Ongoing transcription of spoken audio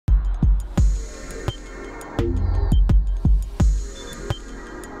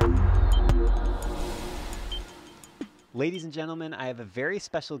Ladies and gentlemen, I have a very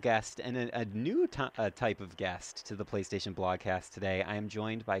special guest and a new type of guest to the PlayStation Blogcast today. I am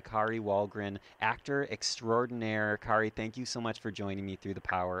joined by Kari Wahlgren, actor extraordinaire. Kari, thank you so much for joining me through the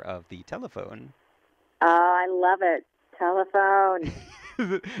power of the telephone. Oh, I love it. Telephone.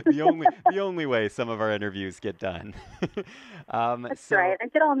 the only way some of our interviews get done. That's right. I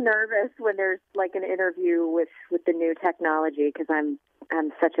get all nervous when there's like an interview with the new technology because I'm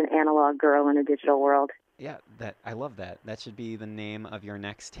such an analog girl in a digital world. Yeah, I love that. That should be the name of your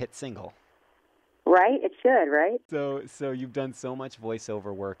next hit single. Right? It should, right? So you've done so much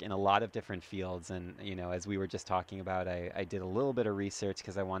voiceover work in a lot of different fields, and as we were just talking about, I did a little bit of research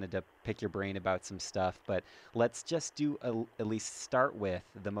because I wanted to pick your brain about some stuff. But let's just at least start with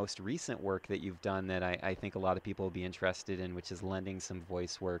the most recent work that you've done that I think a lot of people will be interested in, which is lending some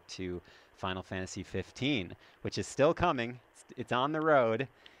voice work to Final Fantasy 15, which is still coming. It's on the road.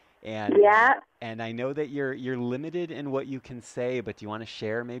 And yeah. And I know that you're limited in what you can say, but do you want to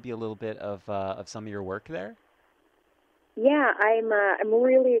share maybe a little bit of some of your work there? Yeah, I'm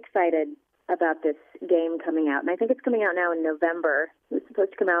really excited about this game coming out, and I think it's coming out now in November. It was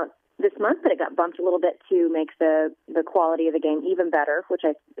supposed to come out this month, but it got bumped a little bit to make the quality of the game even better, which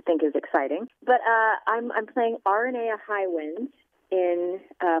I think is exciting. But I'm playing Aranea Highwind in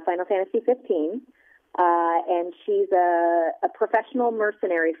Final Fantasy 15. And she's a professional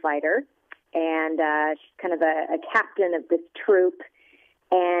mercenary fighter, and she's kind of a captain of this troop.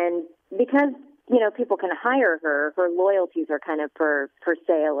 And because, people can hire her, her loyalties are kind of for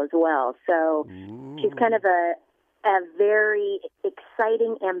sale as well. So she's kind of a very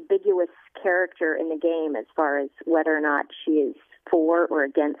exciting, ambiguous character in the game as far as whether or not she is for or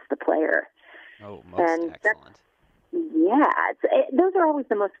against the player. Oh, most excellent. Yeah, those are always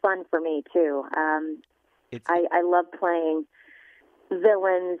the most fun for me, too. I love playing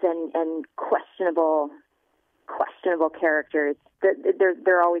villains and questionable characters.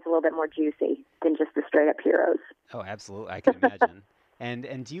 They're always a little bit more juicy than just the straight-up heroes. Oh, absolutely. I can imagine.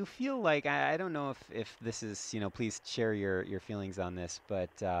 And do you feel like, I don't know if this is, please share your feelings on this,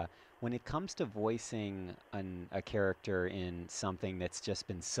 but when it comes to voicing a character in something that's just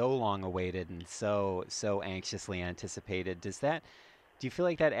been so long awaited and so anxiously anticipated, do you feel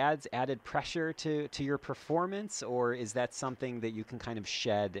like that adds added pressure to your performance, or is that something that you can kind of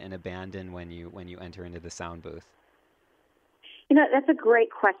shed and abandon when you enter into the sound booth? That's a great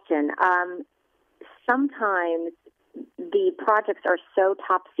question. Sometimes the projects are so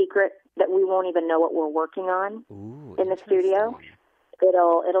top secret that we won't even know what we're working on in the studio.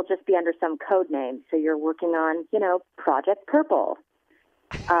 It'll just be under some code name. So you're working on, Project Purple.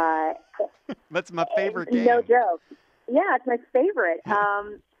 That's my favorite game. No joke. Yeah, it's my favorite.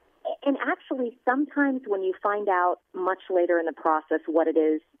 And actually, sometimes when you find out much later in the process what it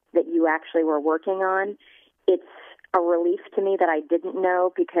is that you actually were working on, it's a relief to me that I didn't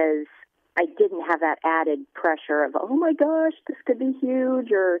know, because I didn't have that added pressure of, oh my gosh, this could be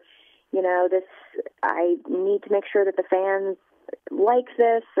huge, or, this, I need to make sure that the fans like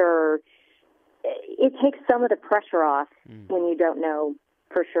this, or it takes some of the pressure off when you don't know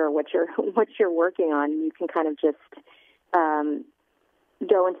for sure what you're working on. You can kind of just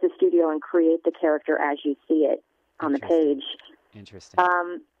go into the studio and create the character as you see it on the page. Interesting.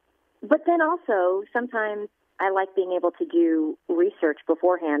 But then also, sometimes I like being able to do research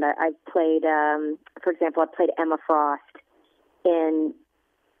beforehand. I've played, for example, I've played Emma Frost in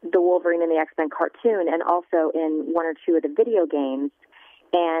the Wolverine and the X-Men cartoon, and also in one or two of the video games.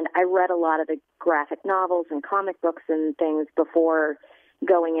 And I read a lot of the graphic novels and comic books and things before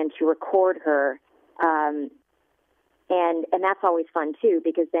going in to record her. And that's always fun, too,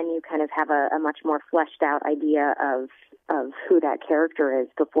 because then you kind of have a much more fleshed out idea of who that character is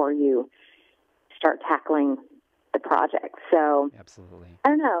before you start tackling the project. So, absolutely. I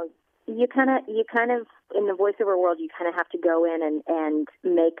don't know. You kind of in the voiceover world, you kind of have to go in and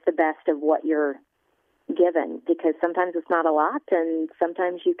make the best of what you're given, because sometimes it's not a lot, and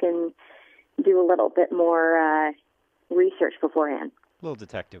sometimes you can do a little bit more research beforehand. A little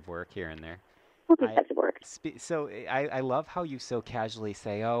detective work here and there. Detective work. So I love how you so casually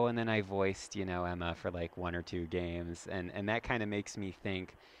say, oh, and then I voiced, Emma for like one or two games, and that kind of makes me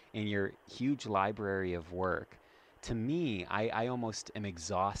think, in your huge library of work, to me, I almost am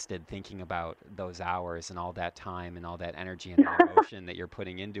exhausted thinking about those hours and all that time and all that energy and that emotion that you're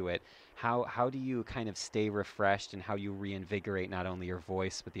putting into it. How do you kind of stay refreshed, and how you reinvigorate not only your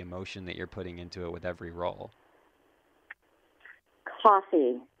voice but the emotion that you're putting into it with every role?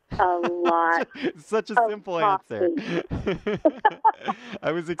 Coffee. A lot. Such a simple answer.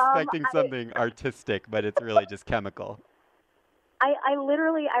 I was expecting something artistic, but it's really just chemical. I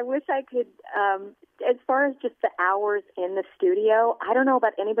literally, I wish I could, as far as just the hours in the studio, I don't know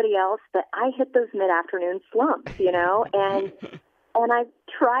about anybody else, but I hit those mid-afternoon slumps, and I've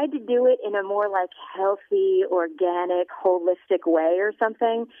tried to do it in a more like healthy, organic, holistic way or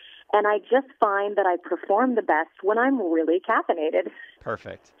something. And I just find that I perform the best when I'm really caffeinated.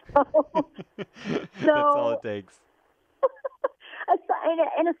 Perfect. So, That's all it takes.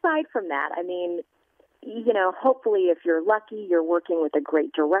 and aside from that, I mean, hopefully if you're lucky, you're working with a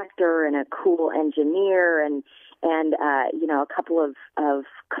great director and a cool engineer and a couple of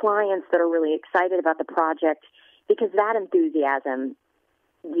clients that are really excited about the project, because that enthusiasm,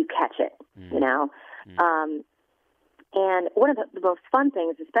 you catch it, And one of the most fun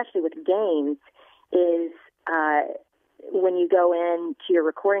things, especially with games, is when you go into your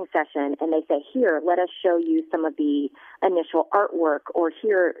recording session and they say, here, let us show you some of the initial artwork, or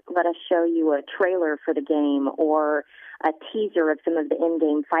here, let us show you a trailer for the game, or a teaser of some of the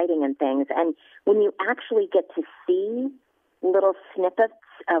in-game fighting and things. And when you actually get to see little snippets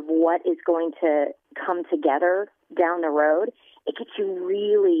of what is going to come together down the road, it gets you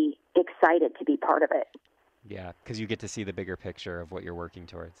really excited to be part of it. Yeah, because you get to see the bigger picture of what you're working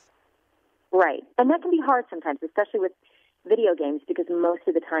towards. Right. And that can be hard sometimes, especially with video games, because most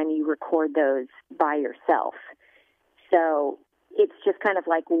of the time you record those by yourself. So it's just kind of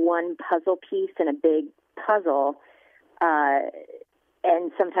like one puzzle piece in a big puzzle.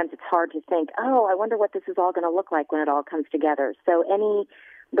 And sometimes it's hard to think, I wonder what this is all going to look like when it all comes together. So any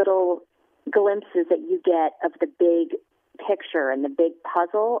little glimpses that you get of the big picture and the big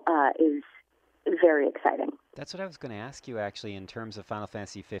puzzle is very exciting. That's what I was going to ask you, actually, in terms of Final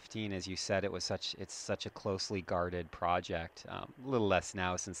Fantasy 15. As you said, it's such a closely guarded project. A little less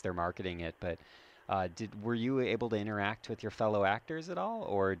now since they're marketing it, but were you able to interact with your fellow actors at all,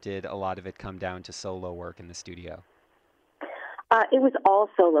 or did a lot of it come down to solo work in the studio? It was all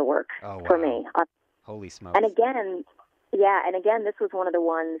solo work for me. Holy smokes. And again, this was one of the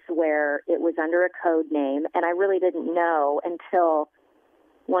ones where it was under a code name, and I really didn't know until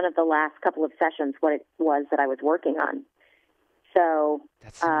one of the last couple of sessions what it was that I was working on. So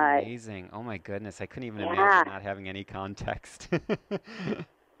that's so amazing. Oh my goodness, I couldn't even imagine not having any context.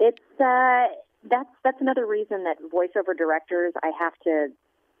 It's that's another reason that voiceover directors, I have to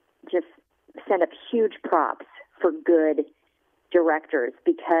just send up huge props for good directors,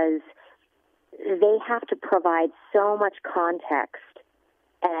 because they have to provide so much context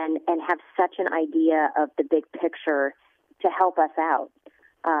and have such an idea of the big picture to help us out.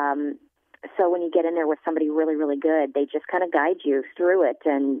 So when you get in there with somebody really, really good, they just kind of guide you through it,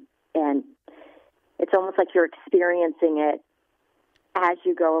 and it's almost like you're experiencing it as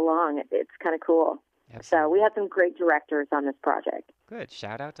you go along. It's kind of cool. Absolutely. So we have some great directors on this project. Good.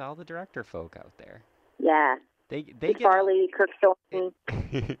 Shout out to all the director folk out there. Yeah. They Farley, Kirk Thornton.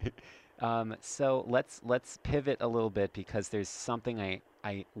 So let's pivot a little bit, because there's something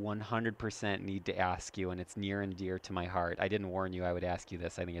I 100% need to ask you, and it's near and dear to my heart. I didn't warn you I would ask you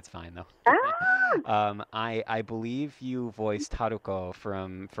this. I think it's fine, though. I believe you voiced Haruko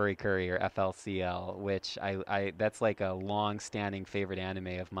from Furry Curry, or FLCL, which that's like a long-standing favorite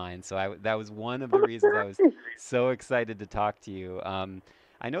anime of mine. So that was one of the reasons I was so excited to talk to you.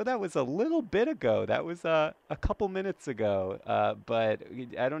 I know that was a little bit ago. That was a couple minutes ago. But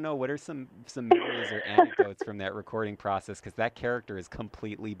I don't know. What are some memories or anecdotes from that recording process? Because that character is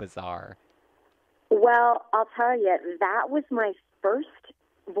completely bizarre. Well, I'll tell you, that was my first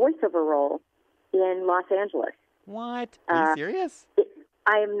voiceover role in Los Angeles. What? Are you serious?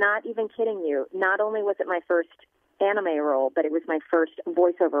 I am not even kidding you. Not only was it my first anime role, but it was my first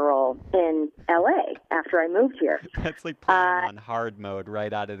voiceover role in LA after I moved here. That's like playing on hard mode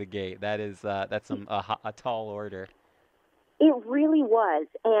right out of the gate. That's a tall order. It really was,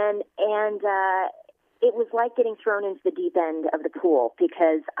 and it was like getting thrown into the deep end of the pool,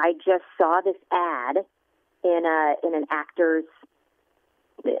 because I just saw this ad in an actor's.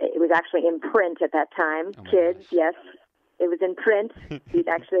 It was actually in print at that time. Oh Kids, gosh. Yes, it was in print. You'd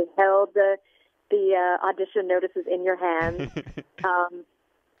actually held the audition notices in your hands.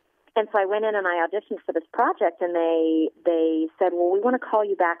 And so I went in and I auditioned for this project, and they said, well, we want to call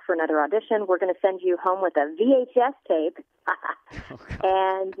you back for another audition. We're going to send you home with a VHS tape.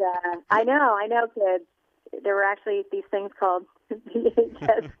 And I know, kids. There were actually these things called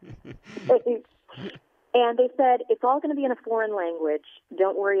VHS tapes. And they said, it's all going to be in a foreign language.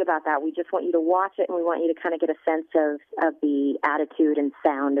 Don't worry about that. We just want you to watch it, and we want you to kind of get a sense of the attitude and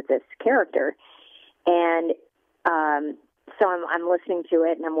sound of this character. And so I'm listening to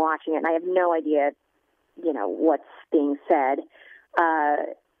it, and I'm watching it, and I have no idea, what's being said.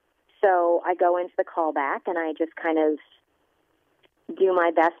 So I go into the callback, and I just kind of do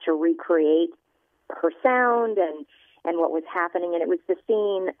my best to recreate her sound and what was happening. And it was the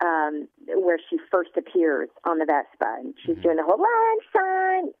scene where she first appears on the Vespa, and she's doing the whole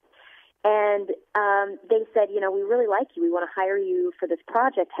lunchtime. And they said, we really like you. We want to hire you for this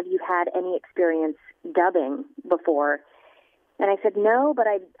project. Have you had any experience dubbing before? And I said, no, but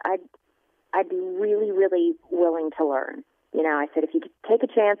I'd be really, really willing to learn. I said, if you could take a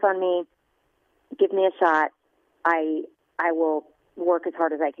chance on me, give me a shot, I will work as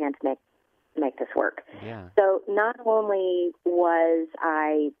hard as I can to make this work. Yeah. So not only was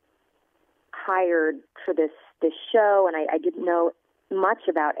I hired for this show, and I didn't know much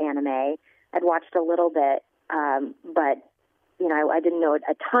about anime. I'd watched a little bit, but I didn't know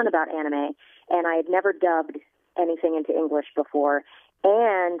a ton about anime, and I had never dubbed anything into English before.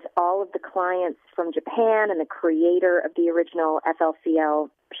 And all of the clients from Japan and the creator of the original FLCL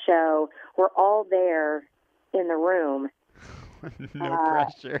show were all there in the room. No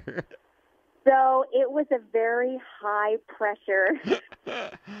pressure. So it was a very high-pressure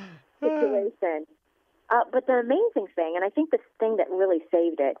situation. But the amazing thing, and I think the thing that really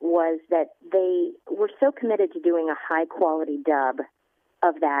saved it, was that they were so committed to doing a high-quality dub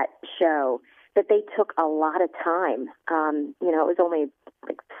of that show that they took a lot of time. It was only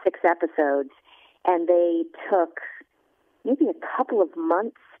like 6 episodes, and they took maybe a couple of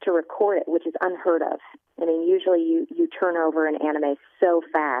months to record it, which is unheard of. I mean, usually you turn over an anime so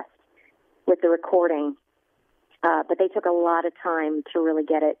fast with the recording, but they took a lot of time to really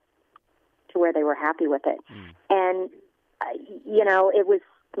get it to where they were happy with it. And, it was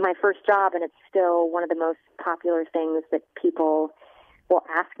my first job, and it's still one of the most popular things that people will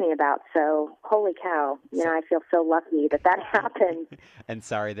ask me about. So, holy cow, I feel so lucky that happened. And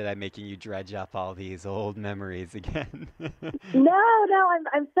sorry that I'm making you dredge up all these old memories again. No,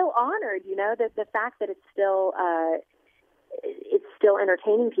 I'm so honored, that the fact that it's still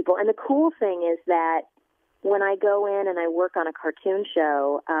entertaining people. And the cool thing is that when I go in and I work on a cartoon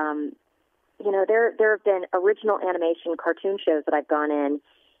show, there have been original animation cartoon shows that I've gone in,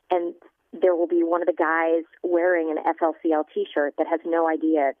 and there will be one of the guys wearing an FLCL T-shirt that has no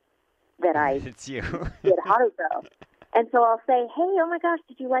idea that I it's you. did autogrow. And so I'll say, hey, oh my gosh,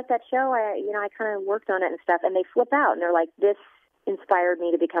 did you like that show? I kind of worked on it and stuff. And they flip out, and they're like, this inspired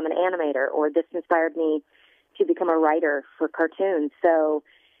me to become an animator, or this inspired me to become a writer for cartoons. So,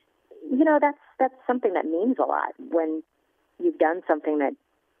 that's something that means a lot when you've done something that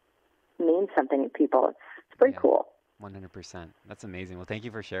means something to people. It's pretty cool. 100%. That's amazing. Well, thank you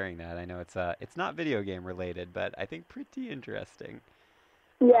for sharing that. I know it's not video game related, but I think pretty interesting.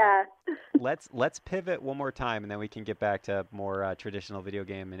 Yeah. Let's pivot one more time, and then we can get back to more traditional video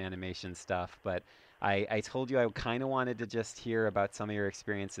game and animation stuff. But I told you I kind of wanted to just hear about some of your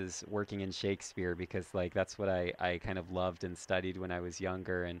experiences working in Shakespeare, because that's what I kind of loved and studied when I was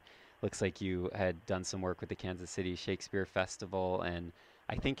younger. And looks like you had done some work with the Kansas City Shakespeare Festival, and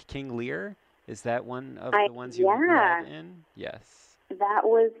I think King Lear. Is that one of the ones you led in? Yes. That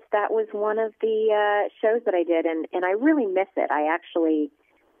was one of the shows that I did, and I really miss it. I actually,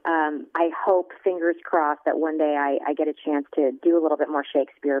 I hope, fingers crossed, that one day I get a chance to do a little bit more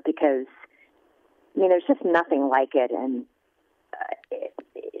Shakespeare, because, there's just nothing like it. And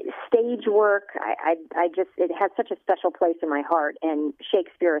stage work, I just, it has such a special place in my heart, and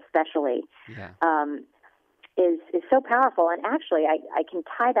Shakespeare especially. Yeah. Is so powerful. And actually, I can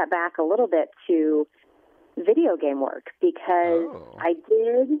tie that back a little bit to video game work, because I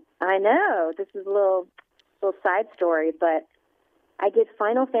know, this is a little side story, but I did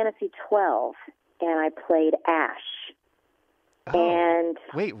Final Fantasy 12, and I played Ash. Oh, and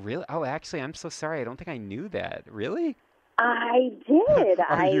wait, really? Oh, actually, I'm so sorry. I don't think I knew that. Really? I did.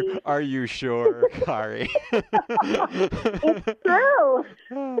 Are you sure, Kari? It's true.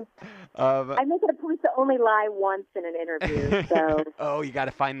 I make it a point to only lie once in an interview. So. Oh, you got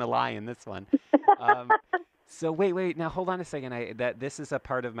to find the lie in this one. So wait. Now hold on a second. This is a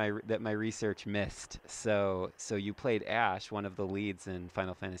part of my research missed. So you played Ash, one of the leads in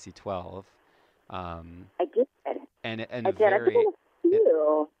Final Fantasy 12. I did. And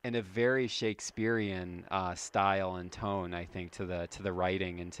a very Shakespearean style and tone, I think, to the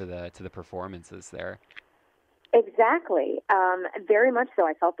writing and to the performances there. Exactly. Very much so.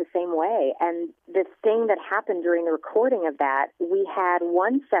 I felt the same way. And the thing that happened during the recording of that, we had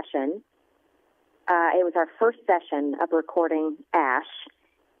one session. It was our first session of recording Ash.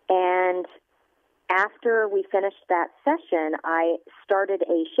 And after we finished that session, I started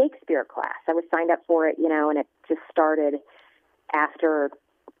a Shakespeare class. I was signed up for it, and it just started after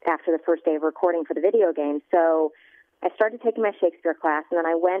the first day of recording for the video game. So I started taking my Shakespeare class, and then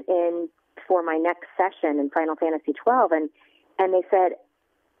I went in for my next session in Final Fantasy 12, and and they said,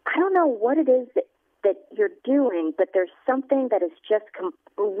 I don't know what it is that you're doing, but there's something that is just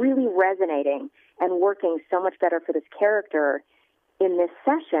really resonating and working so much better for this character in this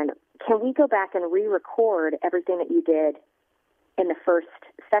session. Can we go back and re-record everything that you did in the first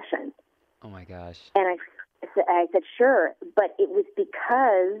session? Oh, my gosh. And I said, sure, but it was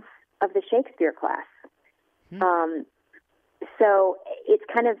because of the Shakespeare class. So it's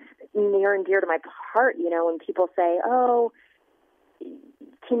kind of near and dear to my heart, when people say, oh,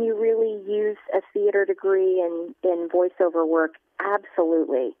 can you really use a theater degree in voiceover work?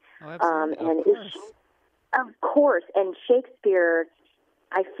 Absolutely. Oh, absolutely. Of course. And Shakespeare,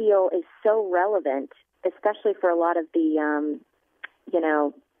 I feel, is so relevant, especially for a lot of the,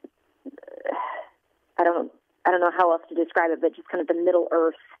 I don't know how else to describe it, but just kind of the Middle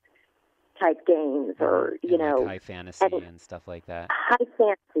Earth type games, or like high fantasy and stuff like that. High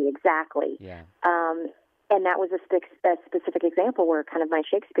fantasy, exactly. Yeah. And that was a specific example where kind of my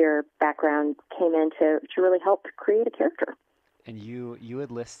Shakespeare background came in to really help create a character. And you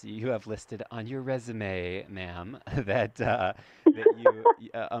have listed on your resume, ma'am, that you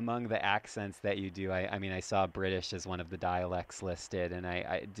among the accents that you do, I mean, I saw British as one of the dialects listed, and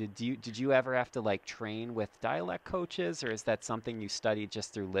did you ever have to like train with dialect coaches, or is that something you studied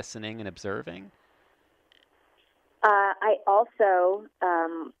just through listening and observing? I also,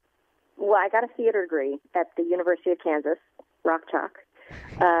 I got a theater degree at the University of Kansas, Rock Chalk,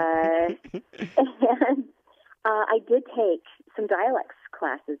 and I did take some dialects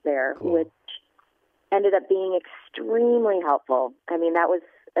classes there, cool. Which ended up being extremely helpful. I mean, that was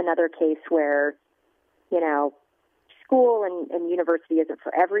another case where, school and university isn't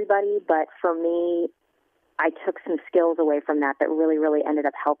for everybody, but for me, I took some skills away from that really, really ended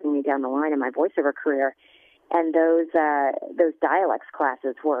up helping me down the line in my voiceover career. And those dialects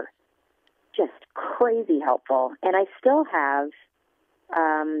classes were just crazy helpful. And I still have,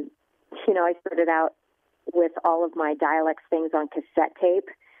 I started out with all of my dialects things on cassette tape,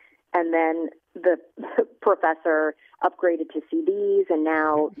 and then the professor upgraded to CDs, and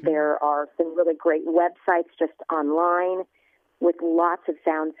now there are some really great websites just online with lots of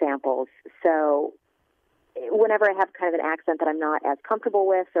sound samples. So whenever I have kind of an accent that I'm not as comfortable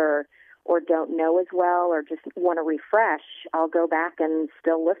with or don't know as well or just want to refresh, I'll go back and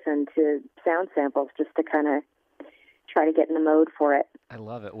still listen to sound samples just to kind of try to get in the mode for it. I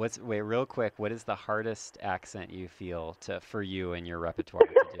love it. Wait, real quick, what is the hardest accent you feel for you in your repertoire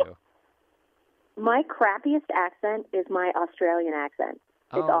to do? My crappiest accent is my Australian accent.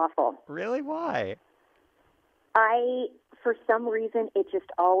 It's awful. Really? Why? For some reason, it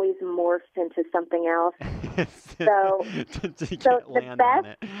just always morphs into something else. So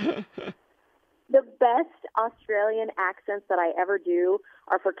the best Australian accents that I ever do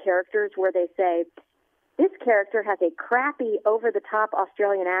are for characters where they say, this character has a crappy, over-the-top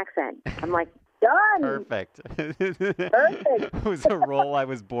Australian accent. I'm like, done! Perfect. Perfect. It was a role I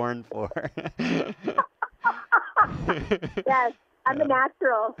was born for. Yes, I'm a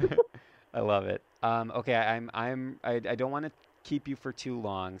natural. I love it. Okay, I don't want to keep you for too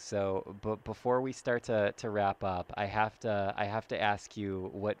long, but before we start to wrap up, I have to ask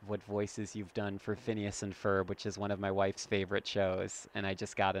you what voices you've done for Phineas and Ferb, which is one of my wife's favorite shows, and I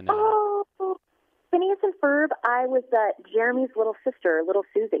just gotta know. Oh, Phineas and Ferb, I was Jeremy's little sister, little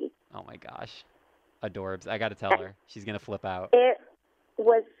Susie. Oh my gosh, adorbs! I gotta tell her, she's gonna flip out. It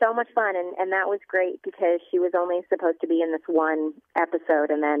was so much fun, and that was great because she was only supposed to be in this one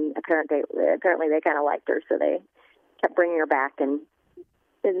episode, and then apparently they kind of liked her, so they kept bringing her back and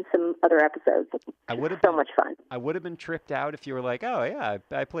in some other episodes. So much fun. I would have been tripped out if you were like, oh yeah,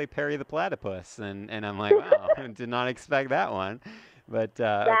 I play Perry the Platypus, and I'm like, wow, did not expect that one. But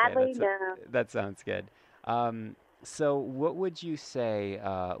sadly, okay, no. That sounds good. So what would you say,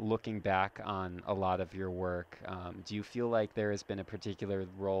 looking back on a lot of your work, do you feel like there has been a particular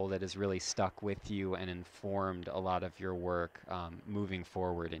role that has really stuck with you and informed a lot of your work moving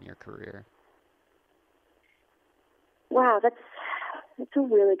forward in your career? Wow, that's a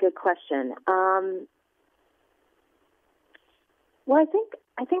really good question. Well,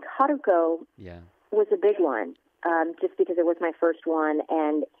 I think Haruko was a big one, just because it was my first one,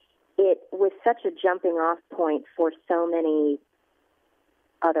 and it was such a jumping off point for so many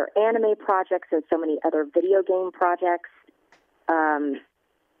other anime projects and so many other video game projects. And,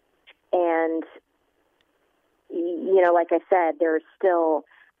 like I said, there are still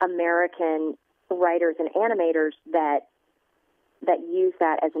American writers and animators that use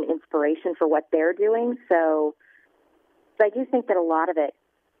that as an inspiration for what they're doing. So I do think that a lot of it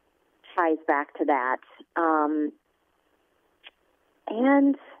ties back to that.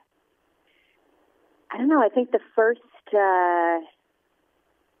 And I don't know. I think the first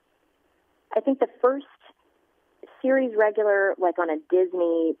series regular, like on a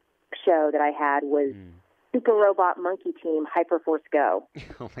Disney show that I had, was Super Robot Monkey Team Hyperforce Go.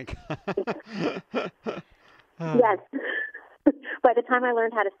 Oh my God. Yes. By the time I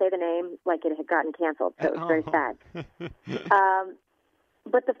learned how to say the name, like, it had gotten canceled, so it was very sad.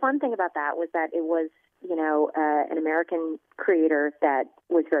 But the fun thing about that was that it was, you know, an American creator that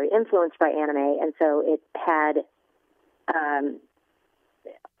was very influenced by anime, and so it had, I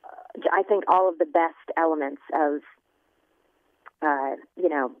think, all of the best elements of, you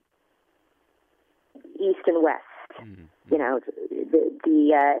know, East and West. You know,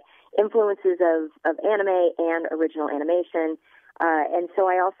 the influences of anime and original animation. And so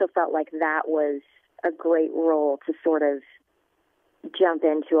I also felt like that was a great role to sort of jump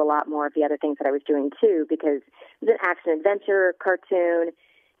into a lot more of the other things that I was doing too, because it was an action-adventure cartoon,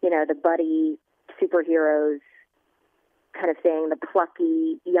 you know, the buddy superheroes kind of thing, the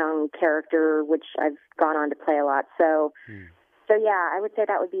plucky young character, which I've gone on to play a lot. So yeah, I would say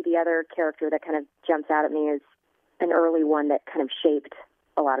that would be the other character that kind of jumps out at me as an early one that kind of shaped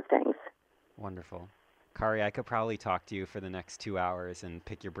a lot of things. Wonderful. Kari, I could probably talk to you for the next 2 hours and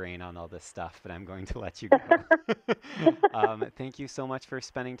pick your brain on all this stuff, but I'm going to let you go. Thank you so much for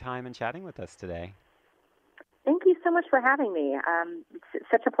spending time and chatting with us today. Thank you so much for having me. It's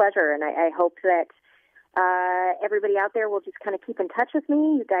such a pleasure, and I hope that everybody out there will just kind of keep in touch with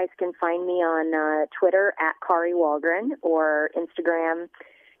me. You guys can find me on Twitter at Kari Wahlgren, or Instagram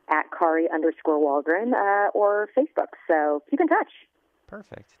at Kari_Wahlgren, or Facebook. So keep in touch.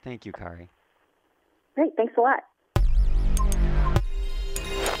 Perfect. Thank you, Kari. Great. Thanks a lot.